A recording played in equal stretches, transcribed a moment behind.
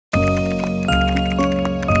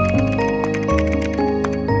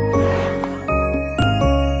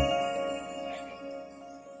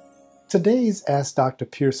Today's Ask Dr.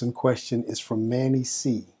 Pierson question is from Manny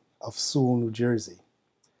C. of Sewell, New Jersey.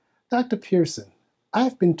 Dr. Pierson,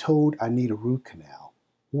 I've been told I need a root canal.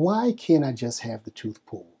 Why can't I just have the tooth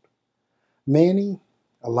pulled? Manny,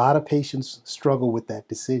 a lot of patients struggle with that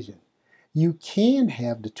decision. You can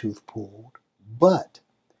have the tooth pulled, but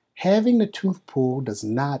having the tooth pulled does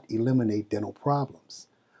not eliminate dental problems.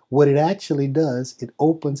 What it actually does, it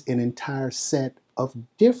opens an entire set of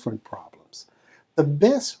different problems. The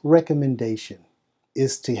best recommendation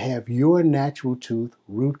is to have your natural tooth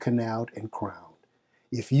root canaled and crowned.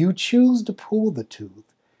 If you choose to pull the tooth,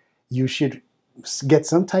 you should get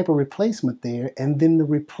some type of replacement there, and then the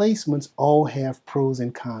replacements all have pros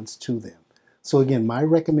and cons to them. So again, my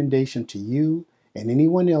recommendation to you and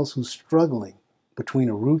anyone else who's struggling between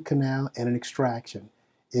a root canal and an extraction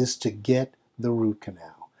is to get the root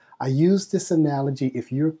canal. I use this analogy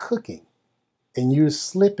if you're cooking and you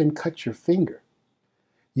slip and cut your finger.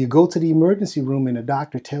 You go to the emergency room and the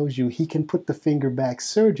doctor tells you he can put the finger back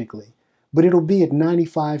surgically, but it'll be at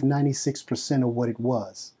 95–96% of what it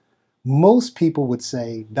was. Most people would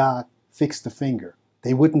say, "Doc, fix the finger."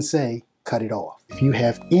 They wouldn't say, "Cut it off." If you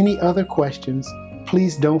have any other questions,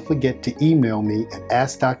 please don't forget to email me at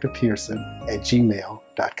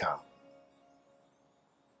askdrpearson@gmail.com.